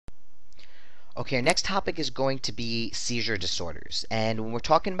Okay, our next topic is going to be seizure disorders. And when we're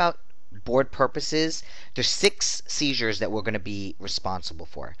talking about board purposes, there's 6 seizures that we're going to be responsible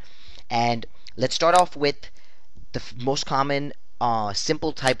for. And let's start off with the most common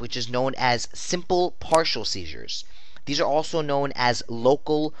simple type, which is known as simple partial seizures. These are also known as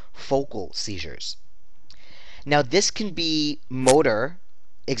local focal seizures. Now, this can be motor,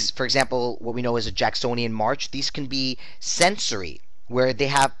 for example, what we know as a Jacksonian march. These can be sensory, where they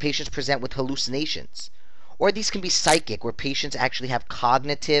have patients present with hallucinations. Or these can be psychic, where patients actually have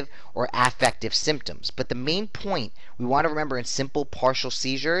cognitive or affective symptoms. But the main point we want to remember in simple partial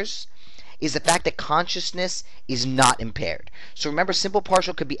seizures is the fact that consciousness is not impaired. So remember, simple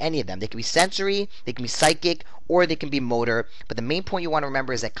partial could be any of them. They can be sensory, they can be psychic, or they can be motor. But the main point you want to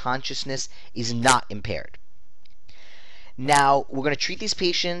remember is that consciousness is not impaired. Now, we're going to treat these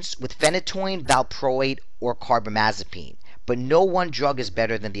patients with phenytoin, valproate, or carbamazepine. But no one drug is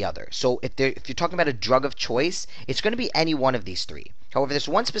better than the other. So if you're talking about a drug of choice, it's going to be any one of these 3. However, there's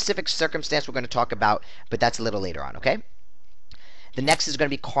one specific circumstance we're going to talk about, but that's a little later on, okay? The next is going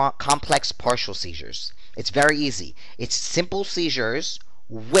to be complex partial seizures. It's very easy. It's simple seizures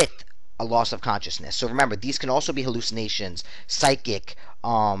with a loss of consciousness. So remember, these can also be hallucinations, psychic,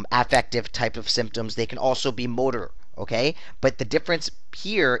 affective type of symptoms. They can also be motor. Okay, but the difference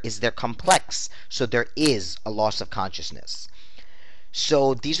here is they're complex, so there is a loss of consciousness.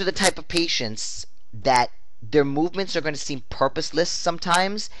 So these are the type of patients that their movements are going to seem purposeless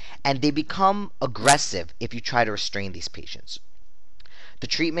sometimes, and they become aggressive if you try to restrain these patients. The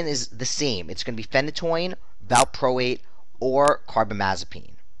treatment is the same. It's going to be phenytoin, valproate, or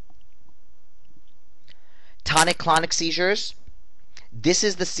carbamazepine. Tonic clonic seizures. This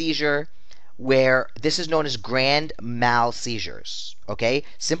is the seizure where this is known as grand mal seizures. Okay,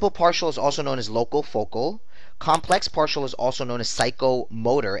 simple partial is also known as local focal. Complex partial is also known as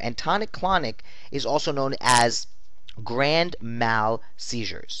psychomotor, and tonic clonic is also known as grand mal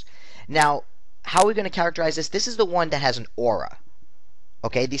seizures. Now, how are we going to characterize this? This is the one that has an aura.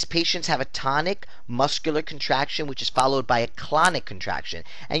 Okay, these patients have a tonic muscular contraction, which is followed by a clonic contraction,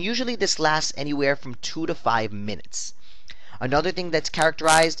 and usually this lasts anywhere from 2 to 5 minutes. Another thing that's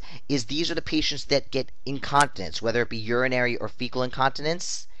characterized is these are the patients that get incontinence, whether it be urinary or fecal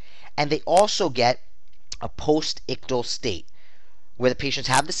incontinence, and they also get a post-ictal state, where the patients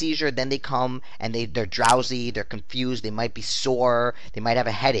have the seizure, then they come and they're drowsy, they're confused, they might be sore, they might have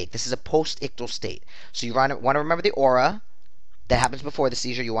a headache. This is a post-ictal state. So you want to remember the aura that happens before the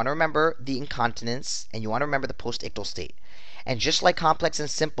seizure, you want to remember the incontinence, and you want to remember the post-ictal state. And just like complex and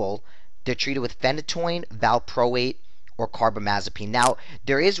simple, they're treated with phenytoin, valproate, or carbamazepine. Now,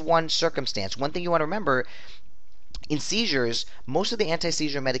 there is one circumstance. One thing you want to remember, in seizures, most of the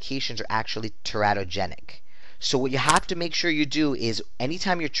anti-seizure medications are actually teratogenic. So what you have to make sure you do is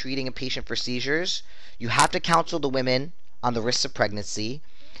anytime you're treating a patient for seizures, you have to counsel the women on the risks of pregnancy,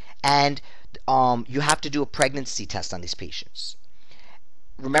 and you have to do a pregnancy test on these patients.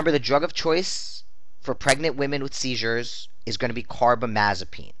 Remember, the drug of choice for pregnant women with seizures is going to be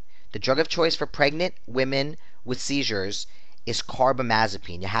carbamazepine. The drug of choice for pregnant women with seizures is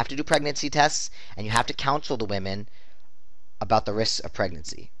carbamazepine. You have to do pregnancy tests, and you have to counsel the women about the risks of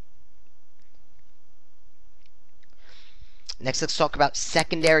pregnancy. Next, let's talk about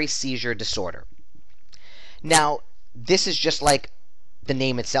secondary seizure disorder. Now, this is just like the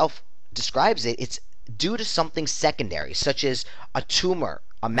name itself describes it. It's due to something secondary, such as a tumor,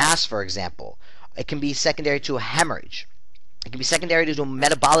 a mass, for example. It can be secondary to a hemorrhage. It can be secondary to a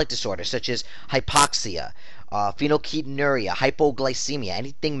metabolic disorder, such as hypoxia, phenylketonuria, hypoglycemia,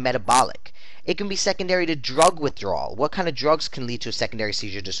 anything metabolic. It can be secondary to drug withdrawal. What kind of drugs can lead to a secondary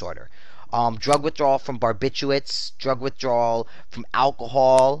seizure disorder? Drug withdrawal from barbiturates, drug withdrawal from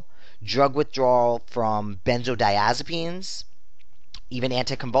alcohol, drug withdrawal from benzodiazepines, even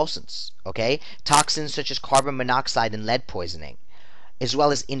anticonvulsants, okay? Toxins such as carbon monoxide and lead poisoning, as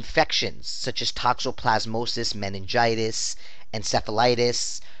well as infections such as toxoplasmosis, meningitis,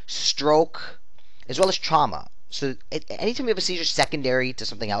 encephalitis, stroke, as well as trauma. So anytime you have a seizure secondary to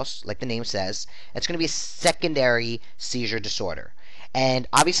something else, like the name says, it's going to be a secondary seizure disorder. And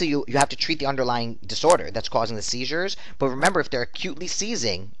obviously you have to treat the underlying disorder that's causing the seizures, but remember, if they're acutely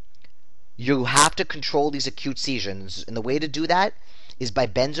seizing, you have to control these acute seizures, and the way to do that is by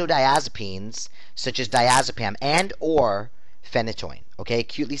benzodiazepines such as diazepam and or phenytoin. Okay,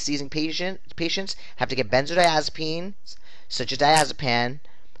 acutely seizing patients have to get benzodiazepines such as diazepam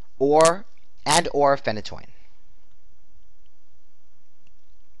or phenytoin.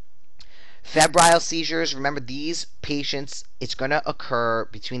 Febrile seizures, remember these patients, it's going to occur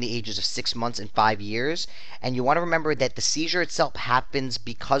between the ages of 6 months and 5 years. And you want to remember that the seizure itself happens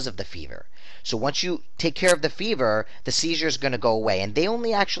because of the fever. So once you take care of the fever, the seizure is going to go away. And they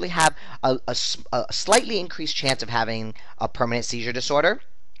only actually have a slightly increased chance of having a permanent seizure disorder.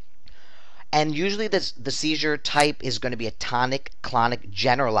 And usually the seizure type is going to be a tonic clonic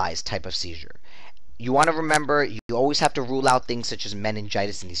generalized type of seizure. You want to remember, you always have to rule out things such as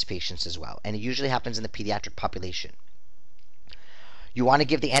meningitis in these patients as well. And it usually happens in the pediatric population. You want to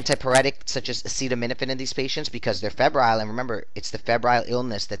give the antipyretic such as acetaminophen in these patients because they're febrile. And remember, it's the febrile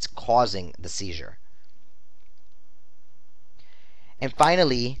illness that's causing the seizure. And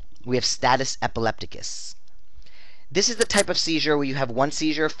finally, we have status epilepticus. This is the type of seizure where you have one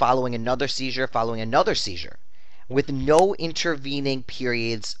seizure following another seizure following another seizure with no intervening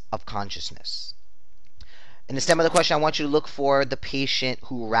periods of consciousness. In the stem of the question, I want you to look for the patient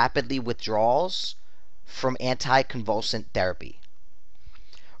who rapidly withdraws from anticonvulsant therapy.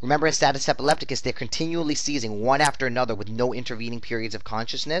 Remember, in status epilepticus, they're continually seizing one after another with no intervening periods of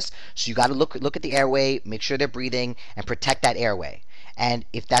consciousness. So you got to look at the airway, make sure they're breathing, and protect that airway. And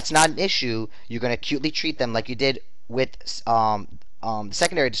if that's not an issue, you're going to acutely treat them like you did with the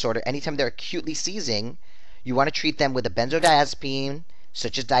secondary disorder. Anytime they're acutely seizing, you want to treat them with a benzodiazepine,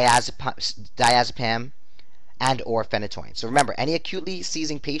 such as diazepam, and or phenytoin. So remember, any acutely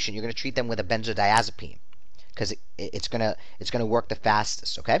seizing patient, you're going to treat them with a benzodiazepine because it's going to work the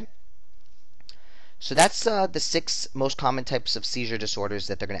fastest, okay? So that's the 6 most common types of seizure disorders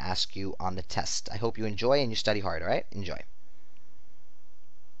that they're going to ask you on the test. I hope you enjoy and you study hard, all right? Enjoy.